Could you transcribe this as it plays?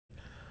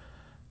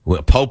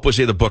Well, Pope was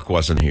here, the book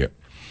wasn't here.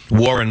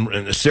 War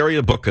in Syria,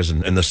 the book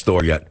isn't in the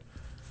store yet.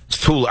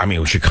 It's too, I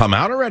mean, it should come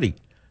out already.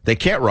 They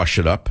can't rush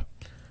it up.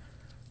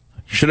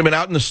 Should have been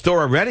out in the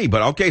store already,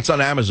 but okay, it's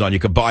on Amazon. You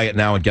could buy it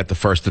now and get the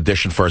first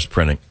edition, first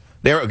printing.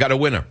 There, got a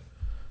winner.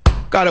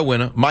 Got a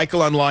winner.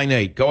 Michael on line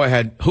 8. Go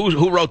ahead.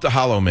 Who wrote The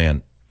Hollow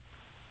Man?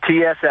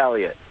 T.S.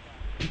 Eliot.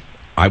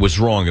 I was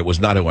wrong. It was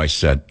not who I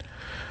said.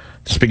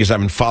 It's because I've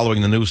been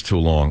following the news too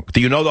long.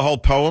 Do you know the whole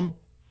poem?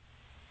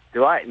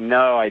 Do I?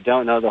 No, I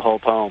don't know the whole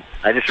poem.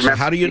 I just remember.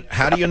 So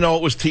how do you know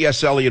it was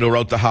T.S. Eliot who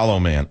wrote The Hollow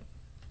Man?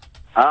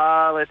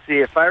 Let's see.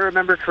 If I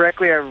remember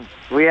correctly,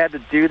 we had to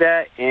do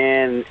that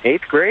in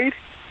 8th grade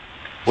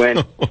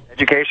when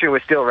education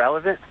was still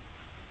relevant.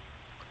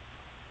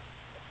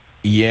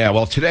 Yeah,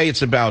 well, today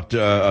it's about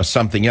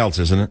something else,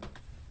 isn't it?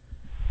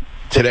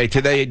 Today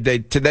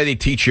they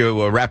teach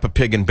you wrap a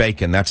pig in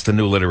bacon. That's the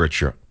new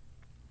literature.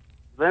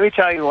 Let me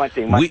tell you one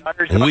thing.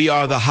 We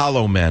are the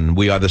hollow men.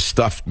 We are the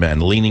stuffed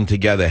men, leaning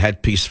together,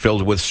 headpiece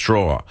filled with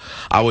straw.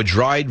 Our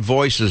dried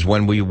voices,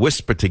 when we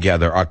whisper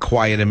together, are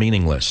quiet and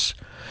meaningless,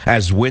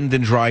 as wind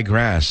in dry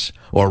grass,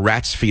 or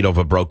rats' feet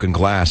over broken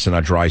glass in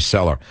our dry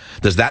cellar.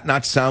 Does that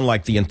not sound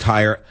like the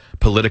entire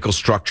political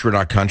structure in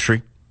our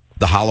country?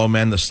 The hollow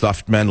men, the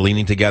stuffed men,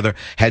 leaning together,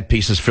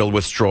 headpieces filled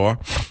with straw.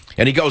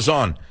 And he goes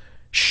on.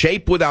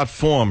 Shape without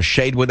form,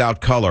 shade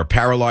without color,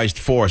 paralyzed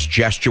force,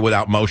 gesture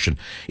without motion.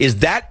 Is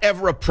that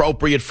ever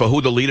appropriate for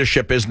who the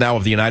leadership is now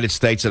of the United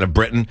States and of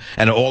Britain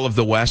and all of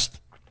the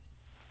West?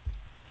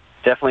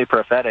 Definitely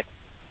prophetic.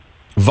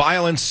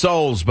 Violent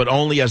souls, but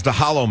only as the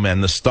hollow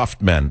men, the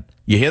stuffed men.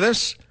 You hear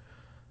this?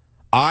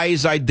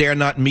 Eyes I dare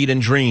not meet in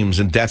dreams,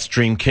 in death's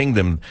dream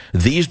kingdom.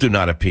 These do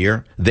not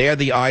appear. There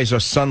the eyes are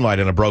sunlight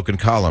in a broken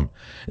column.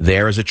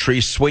 There is a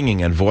tree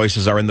swinging, and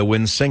voices are in the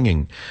wind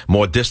singing,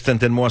 more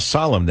distant and more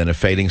solemn than a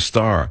fading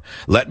star.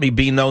 Let me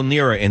be no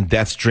nearer in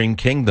death's dream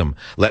kingdom.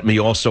 Let me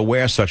also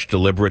wear such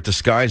deliberate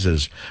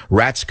disguises.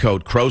 Rat's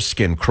coat, crow's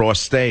skin,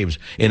 cross staves,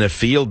 in a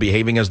field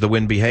behaving as the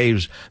wind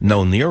behaves.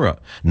 No nearer.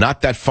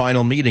 Not that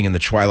final meeting in the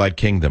twilight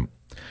kingdom.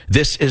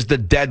 This is the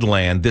dead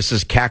land. This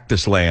is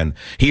cactus land.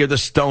 Here the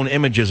stone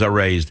images are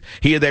raised.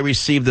 Here they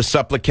receive the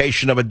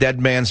supplication of a dead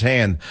man's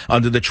hand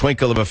under the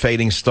twinkle of a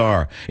fading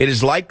star. It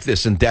is like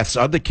this in death's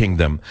other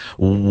kingdom,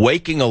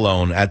 waking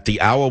alone at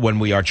the hour when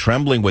we are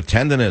trembling with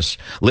tenderness,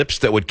 lips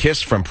that would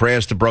kiss from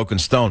prayers to broken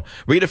stone.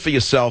 Read it for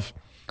yourself.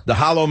 The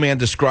hollow man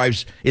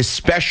describes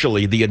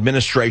especially the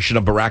administration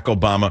of Barack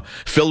Obama,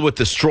 filled with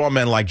the straw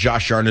men like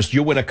Josh Earnest.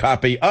 You win a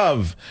copy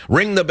of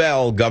Ring the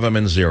Bell,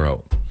 Government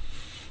Zero.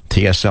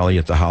 T.S.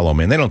 Eliot, the hollow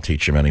man. They don't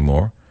teach him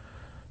anymore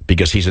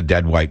because he's a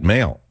dead white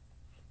male.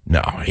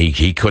 No,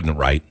 he couldn't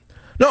write.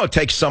 No, it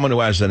takes someone who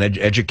has an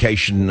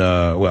education.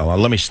 Well,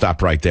 let me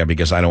stop right there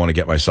because I don't want to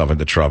get myself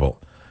into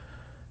trouble.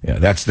 Yeah,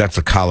 that's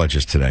the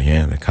colleges today.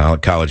 Yeah, the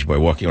college boy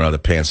walking around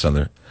with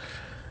the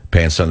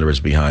pants under his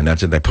behind.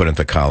 That's what they put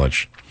into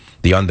college.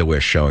 The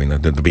underwear showing,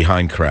 the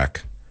behind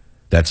crack.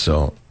 That's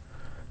all.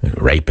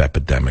 Rape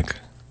epidemic.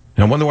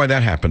 And I wonder why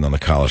that happened on the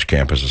college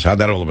campuses. How'd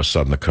that all of a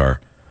sudden occur?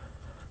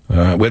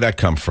 Where'd that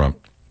come from?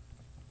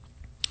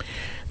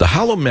 The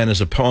Hollow Men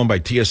is a poem by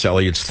T.S.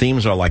 Eliot's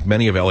themes are like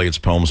many of Eliot's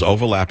poems,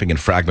 overlapping and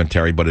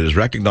fragmentary, but it is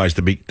recognized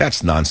to be,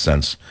 that's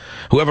nonsense.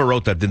 Whoever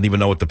wrote that didn't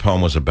even know what the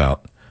poem was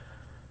about.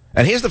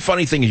 And here's the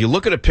funny thing, if you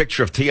look at a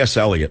picture of T.S.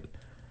 Eliot,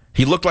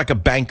 he looked like a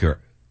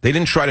banker. They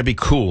didn't try to be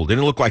cool. They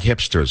didn't look like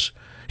hipsters.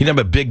 He didn't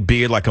have a big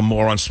beard like a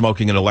moron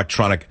smoking an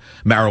electronic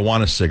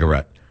marijuana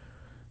cigarette.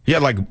 He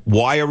had like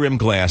wire-rimmed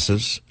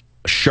glasses,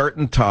 a shirt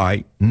and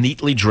tie,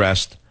 neatly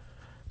dressed.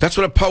 That's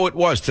what a poet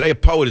was. Today a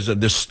poet is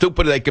the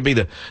stupider they can be,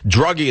 the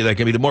druggier they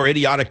can be, the more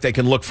idiotic they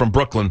can look from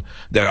Brooklyn.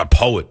 They're a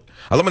poet.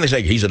 I love when they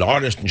say he's an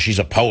artist and she's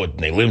a poet.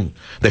 And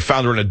they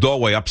found her in a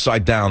doorway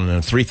upside down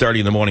at 3:30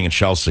 in the morning in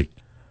Chelsea.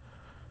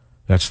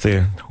 That's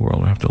the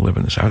world I have to live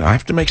in. I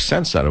have to make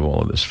sense out of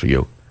all of this for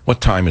you. What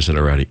time is it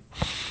already?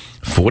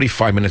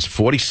 45 minutes,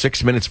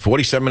 46 minutes,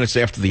 47 minutes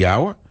after the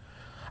hour?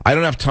 I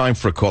don't have time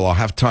for a call. I'll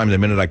have time the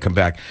minute I come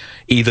back.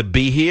 Either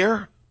be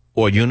here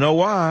or you know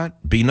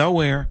what? Be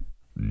nowhere.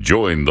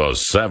 Join the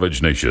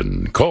Savage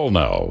Nation. Call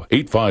now,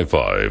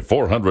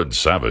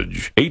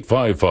 855-400-SAVAGE,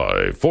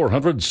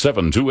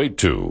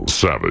 855-400-7282.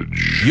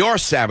 Savage. Your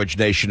Savage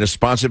Nation is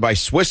sponsored by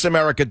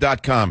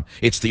SwissAmerica.com.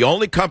 It's the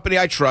only company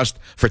I trust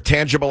for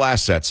tangible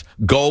assets,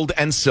 gold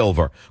and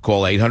silver.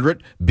 Call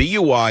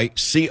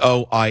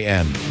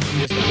 800-BUI-COIN.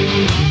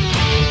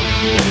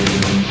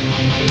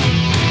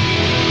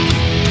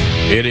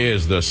 It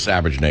is the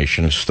Savage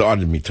Nation. It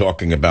started me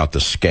talking about the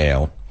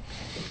scale,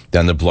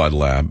 then the blood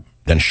lab,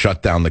 then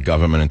shut down the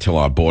government until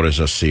our borders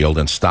are sealed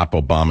and stop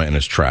Obama in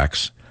his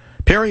tracks.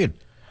 Period.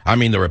 I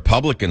mean, the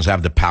Republicans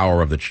have the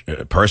power of the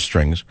purse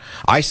strings.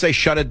 I say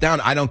shut it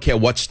down. I don't care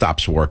what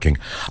stops working.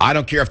 I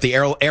don't care if the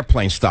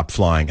airplanes stop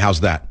flying.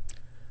 How's that?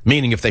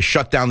 Meaning if they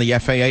shut down the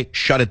FAA,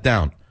 shut it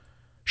down.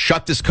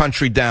 Shut this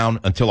country down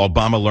until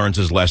Obama learns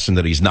his lesson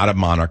that he's not a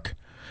monarch.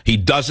 He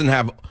doesn't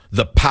have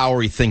the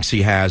power he thinks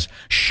he has.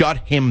 Shut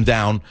him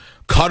down.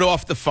 cut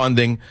off the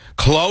funding,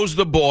 close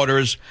the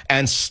borders,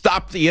 and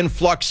stop the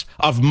influx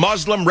of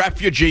Muslim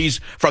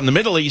refugees from the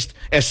Middle East,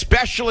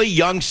 especially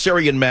young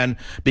Syrian men,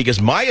 because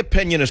my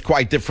opinion is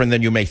quite different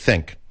than you may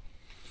think.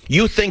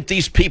 You think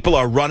these people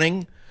are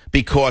running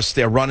because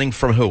they're running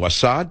from who?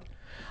 Assad?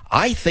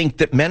 I think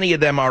that many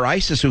of them are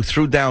ISIS who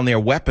threw down their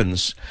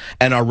weapons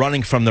and are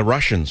running from the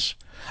Russians.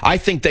 I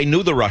think they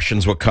knew the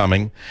Russians were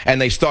coming, and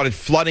they started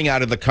flooding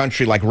out of the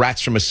country like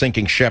rats from a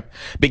sinking ship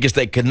because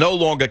they could no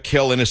longer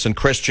kill innocent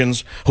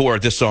Christians who are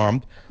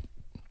disarmed.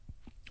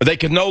 They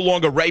can no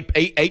longer rape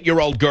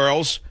eight-year-old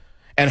girls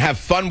and have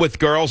fun with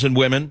girls and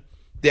women.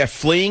 They're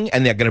fleeing,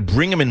 and they're going to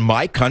bring them in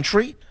my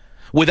country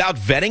without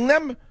vetting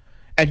them?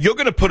 And you're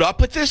going to put up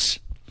with this?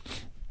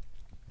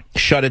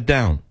 Shut it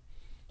down.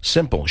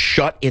 Simple.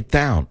 Shut it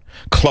down.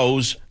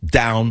 Close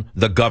down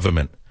the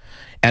government.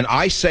 And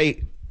I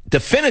say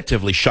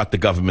definitively shut the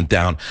government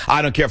down.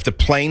 I don't care if the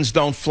planes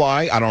don't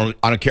fly. I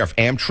don't care if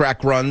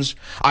Amtrak runs.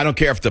 I don't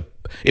care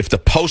if the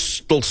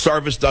postal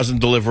service doesn't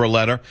deliver a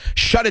letter.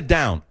 Shut it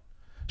down.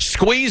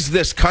 Squeeze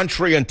this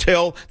country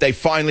until they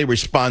finally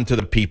respond to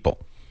the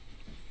people.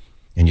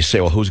 And you say,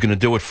 well, who's going to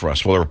do it for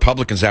us? Well, the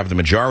Republicans have the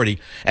majority.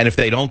 And if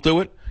they don't do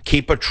it,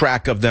 keep a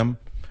track of them.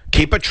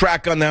 Keep a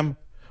track on them.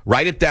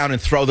 Write it down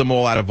and throw them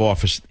all out of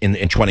office in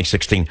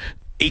 2016.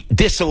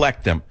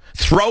 Diselect them.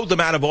 Throw them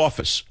out of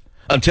office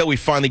until we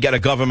finally get a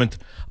government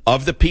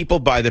of the people,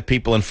 by the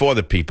people, and for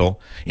the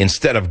people,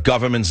 instead of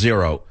government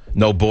zero.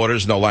 No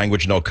borders, no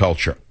language, no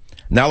culture.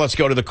 Now let's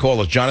go to the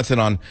callers. Jonathan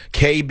on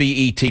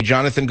KBET.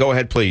 Jonathan, go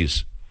ahead,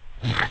 please.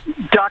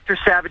 Dr.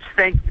 Savage,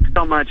 thank you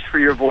so much for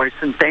your voice,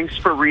 and thanks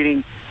for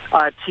reading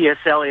T.S.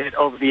 Eliot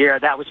over the air.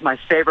 That was my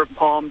favorite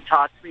poem,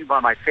 taught to me by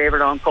my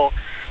favorite uncle,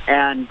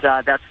 and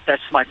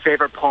that's my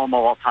favorite poem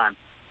of all time.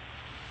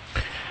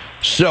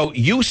 So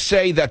you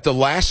say that the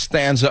last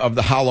stanza of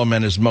the Hollow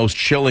Men is most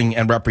chilling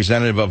and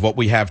representative of what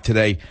we have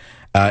today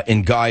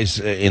in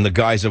the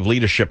guise of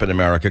leadership in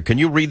America. Can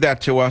you read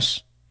that to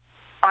us?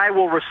 I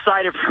will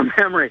recite it from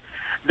memory.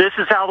 This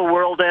is how the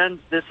world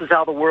ends. This is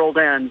how the world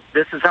ends.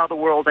 This is how the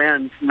world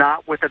ends,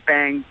 not with a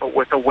bang, but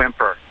with a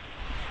whimper.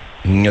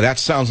 That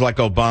sounds like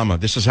Obama.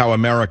 This is how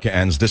America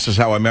ends. This is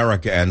how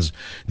America ends.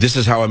 This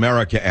is how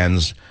America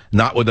ends,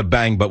 not with a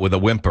bang, but with a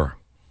whimper.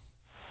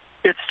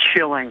 It's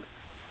chilling.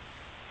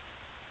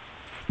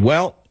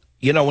 Well,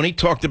 you know, when he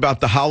talked about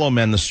the hollow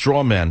men, the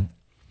straw men,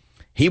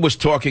 he was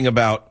talking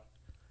about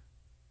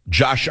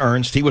Josh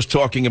Ernst. He was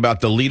talking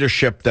about the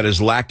leadership that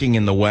is lacking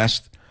in the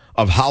West,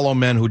 of hollow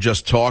men who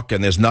just talk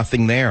and there's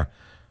nothing there.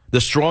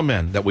 The straw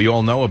men that we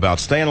all know about.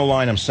 Stay on the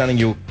line. I'm sending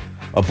you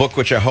a book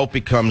which I hope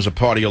becomes a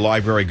part of your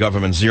library,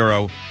 Government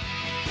Zero,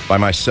 by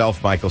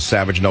myself, Michael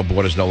Savage. No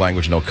borders, no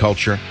language, no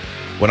culture.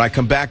 When I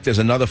come back, there's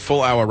another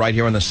full hour right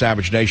here on the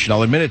Savage Nation.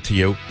 I'll admit it to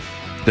you.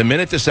 The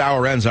minute this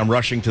hour ends, I'm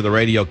rushing to the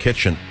radio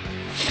kitchen,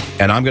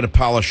 and I'm going to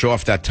polish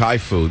off that Thai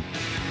food,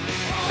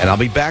 and I'll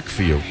be back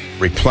for you,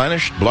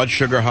 replenished, blood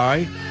sugar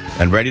high,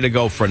 and ready to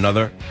go for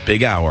another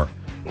big hour,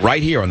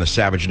 right here on the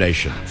Savage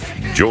Nation.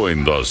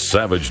 Join the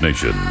Savage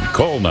Nation.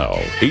 Call now,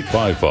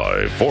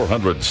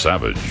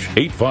 855-400-SAVAGE,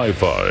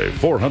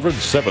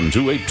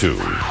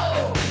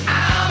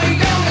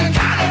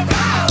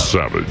 855-400-7282.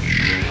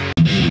 Savage.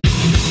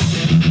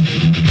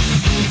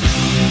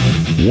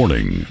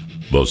 Warning.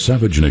 The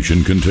Savage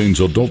Nation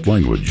contains adult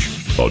language,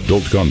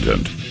 adult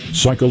content,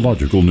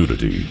 psychological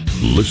nudity.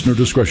 Listener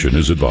discretion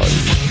is advised.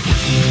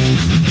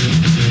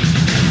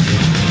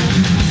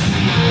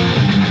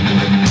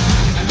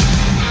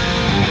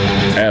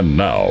 And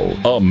now,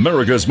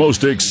 America's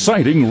most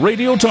exciting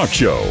radio talk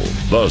show,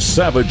 The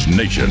Savage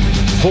Nation,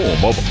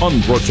 home of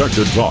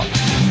unprotected talk,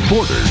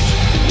 borders,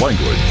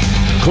 language,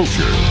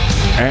 culture.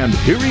 And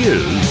here he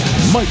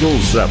is, Michael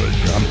Savage.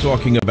 I'm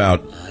talking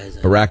about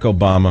Barack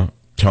Obama,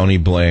 Tony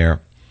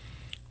Blair,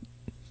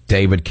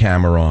 David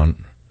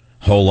Cameron,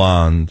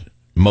 Hollande,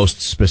 most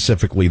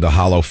specifically the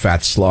hollow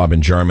fat slob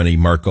in Germany,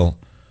 Merkel.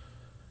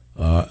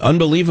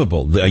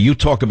 Unbelievable. You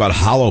talk about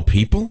hollow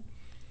people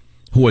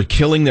who are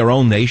killing their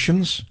own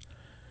nations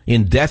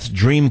in Death's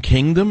Dream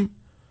Kingdom.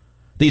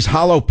 These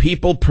hollow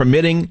people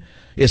permitting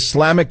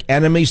Islamic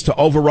enemies to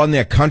overrun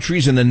their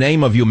countries in the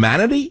name of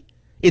humanity?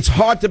 It's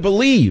hard to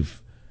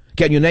believe.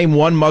 Can you name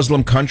one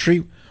Muslim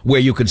country where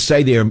you could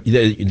say their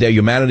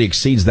humanity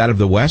exceeds that of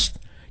the West?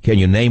 Can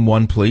you name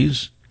one,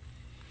 please?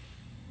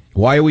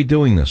 Why are we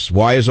doing this?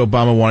 Why is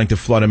Obama wanting to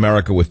flood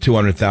America with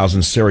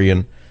 200,000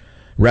 Syrian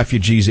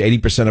refugees,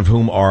 80% of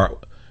whom are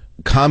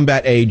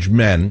combat-age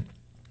men,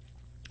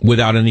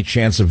 without any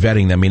chance of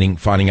vetting them, meaning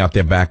finding out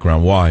their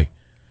background? Why?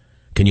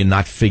 Can you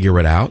not figure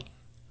it out?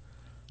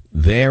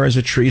 There is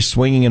a tree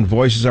swinging and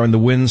voices are in the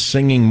wind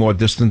singing, more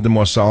distant and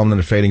more solemn than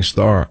a fading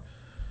star.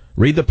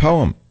 Read the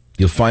poem.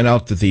 You'll find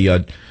out that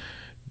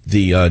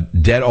the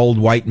dead old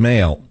white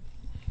male,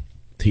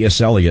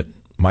 T.S. Eliot,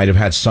 might have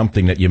had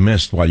something that you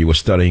missed while you were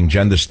studying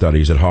gender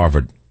studies at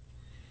Harvard.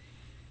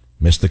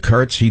 Mr.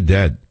 Kurtz, he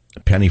dead.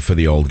 A penny for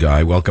the old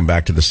guy. Welcome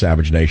back to the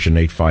Savage Nation,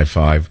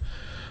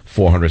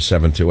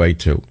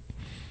 855-400-7282.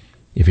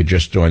 If you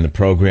just joined the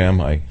program,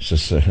 I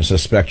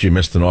suspect you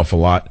missed an awful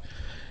lot.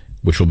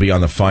 which will be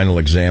on the final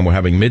exam. We're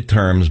having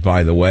midterms,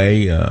 by the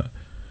way,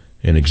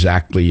 in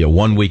exactly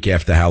 1 week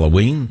after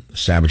Halloween,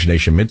 Savage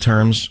Nation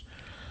midterms.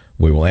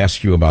 We will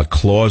ask you about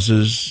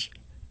clauses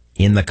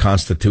in the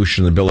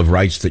Constitution and the Bill of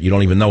Rights that you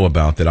don't even know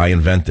about, that I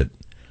invented,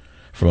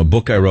 from a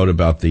book I wrote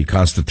about the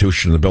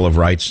Constitution and the Bill of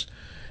Rights,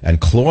 and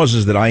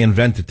clauses that I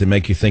invented to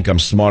make you think I'm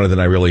smarter than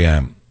I really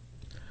am.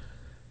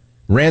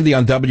 Randy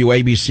on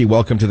WABC,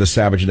 welcome to the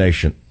Savage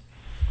Nation.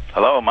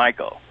 Hello,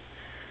 Michael.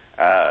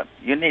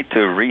 You need to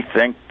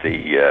rethink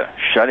the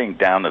shutting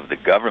down of the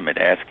government,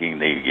 asking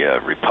the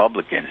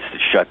Republicans to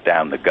shut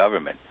down the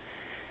government.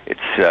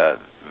 It's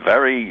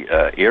very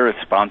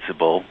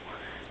irresponsible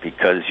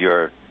because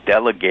you're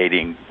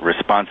delegating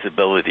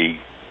responsibility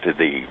to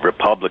the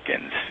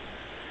Republicans.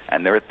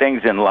 And there are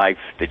things in life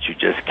that you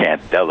just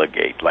can't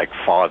delegate, like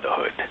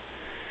fatherhood.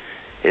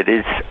 It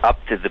is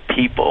up to the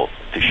people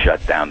to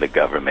shut down the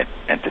government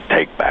and to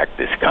take back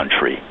this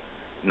country,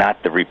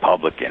 not the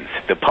Republicans.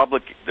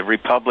 The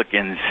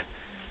Republicans,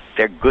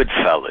 they're good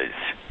fellas.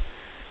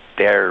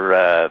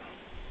 They're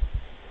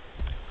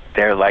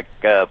like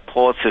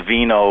Paul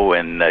Savino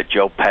and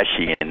Joe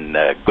Pesci in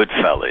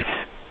Goodfellas.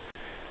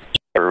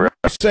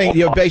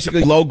 You're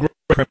basically low-grade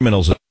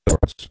criminals. They're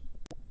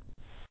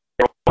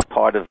all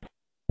part of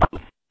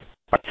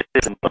our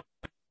system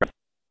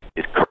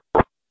is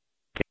corrupt.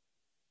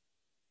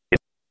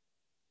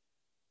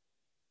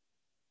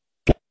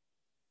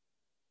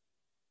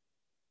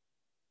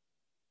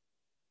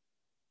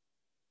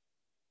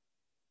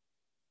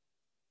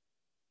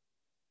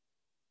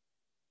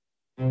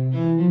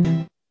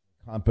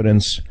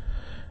 Competence.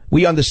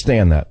 We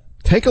understand that.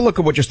 Take a look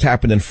at what just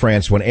happened in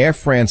France. When Air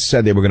France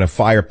said they were going to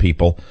fire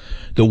people,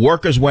 the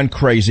workers went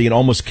crazy and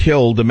almost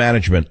killed the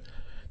management.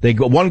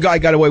 One guy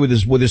got away with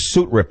his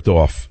suit ripped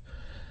off.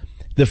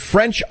 The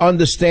French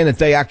understand that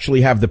they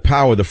actually have the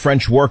power. The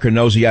French worker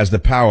knows he has the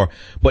power.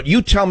 But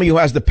you tell me who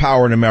has the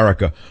power in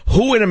America.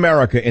 Who in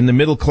America in the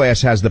middle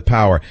class has the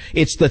power?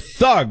 It's the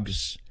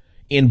thugs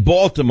in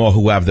Baltimore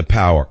who have the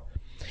power.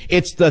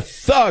 It's the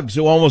thugs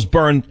who almost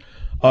burned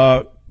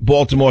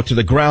Baltimore to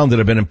the ground that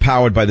have been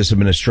empowered by this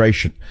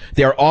administration.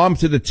 They're armed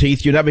to the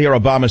teeth. You never hear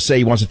Obama say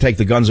he wants to take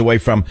the guns away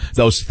from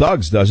those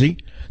thugs, does he?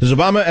 Does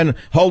Obama and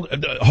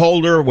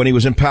Holder, when he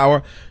was in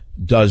power,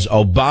 does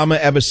Obama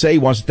ever say he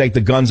wants to take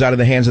the guns out of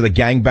the hands of the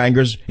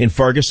gangbangers in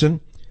Ferguson?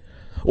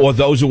 Or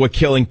those who were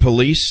killing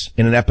police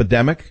in an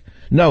epidemic?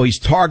 No, he's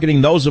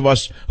targeting those of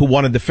us who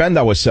want to defend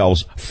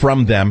ourselves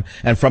from them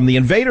and from the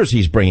invaders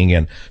he's bringing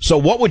in. So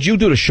what would you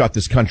do to shut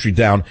this country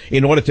down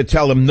in order to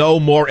tell them no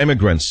more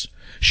immigrants?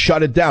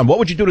 Shut it down. What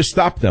would you do to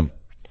stop them?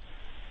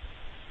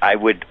 I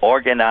would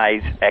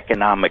organize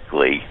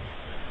economically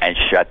and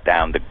shut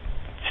down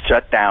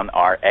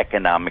our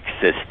economic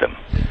system.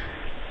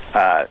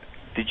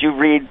 Did you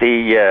read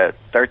the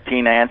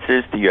 13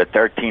 answers to your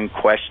 13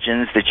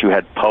 questions that you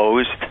had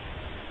posed?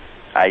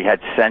 I had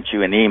sent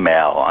you an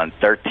email on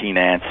 13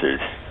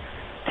 answers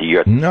to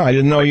your... No, I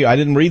didn't know you. I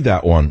didn't read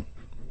that one.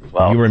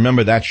 Well, you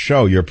remember that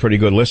show. You're a pretty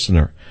good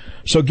listener.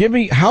 So give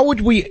me, how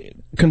would we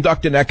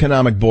conduct an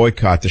economic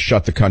boycott to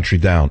shut the country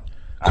down?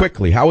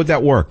 Quickly, how would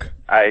that work?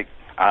 I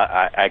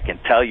can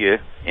tell you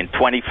in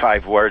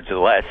 25 words or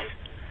less,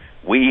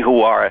 we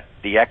who are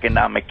the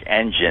economic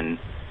engine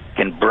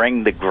can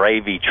bring the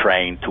gravy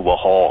train to a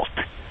halt.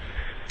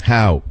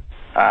 How?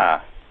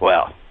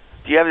 Well,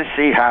 do you ever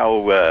see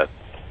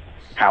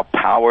how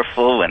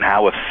powerful and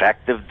how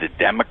effective the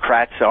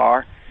Democrats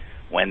are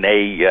when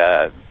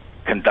they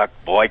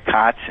conduct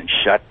boycotts and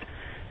shut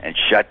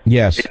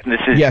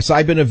businesses? Yes,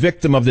 I've been a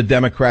victim of the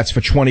Democrats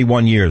for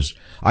 21 years.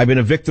 I've been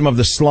a victim of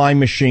the slime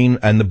machine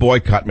and the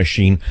boycott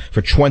machine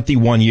for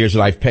 21 years,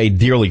 and I've paid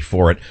dearly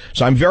for it.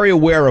 So I'm very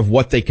aware of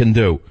what they can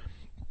do.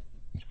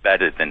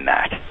 Better than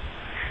that,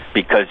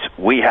 because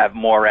we have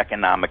more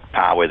economic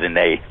power than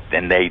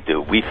they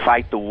do. We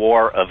fight the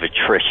war of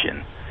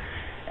attrition.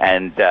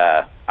 And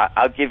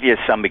I'll give you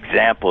some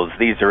examples.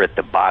 These are at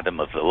the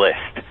bottom of the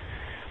list.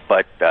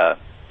 But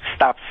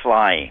stop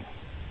flying.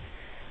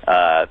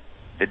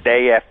 The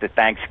day after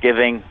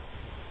Thanksgiving,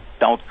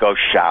 don't go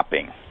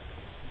shopping.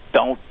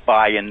 Don't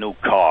buy a new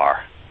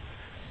car.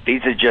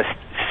 These are just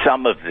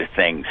some of the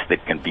things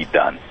that can be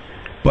done.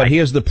 But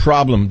here's the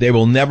problem. They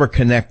will never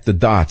connect the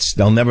dots.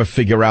 They'll never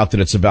figure out that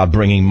it's about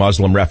bringing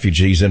Muslim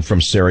refugees in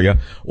from Syria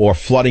or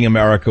flooding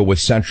America with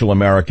Central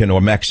American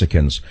or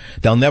Mexicans.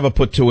 They'll never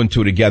put two and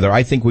two together.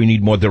 I think we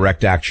need more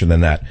direct action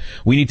than that.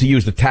 We need to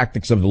use the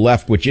tactics of the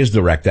left, which is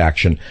direct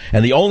action.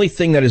 And the only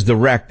thing that is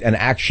direct and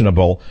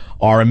actionable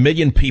are 1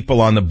 million people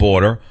on the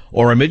border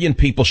or 1 million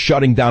people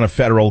shutting down a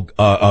federal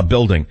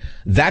building.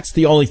 That's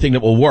the only thing that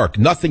will work.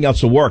 Nothing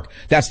else will work.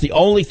 That's the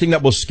only thing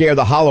that will scare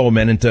the hollow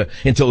men into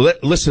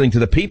listening to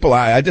the people.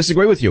 I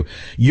disagree with you.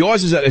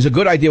 Yours is a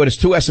good idea, but it's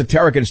too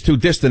esoteric and it's too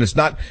distant. It's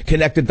not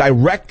connected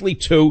directly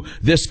to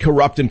this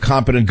corrupt,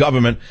 incompetent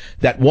government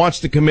that wants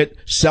to commit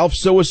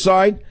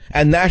self-suicide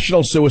and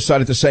national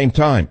suicide at the same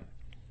time.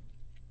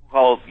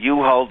 Well, you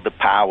hold the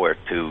power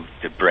to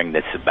bring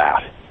this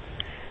about.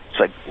 It's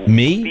like,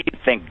 Me? Who do you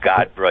think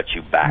God brought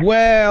you back?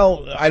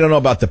 Well, I don't know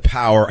about the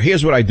power.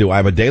 Here's what I do. I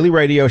have a daily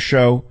radio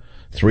show,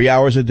 3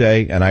 hours a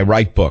day, and I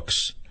write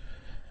books.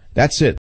 That's it.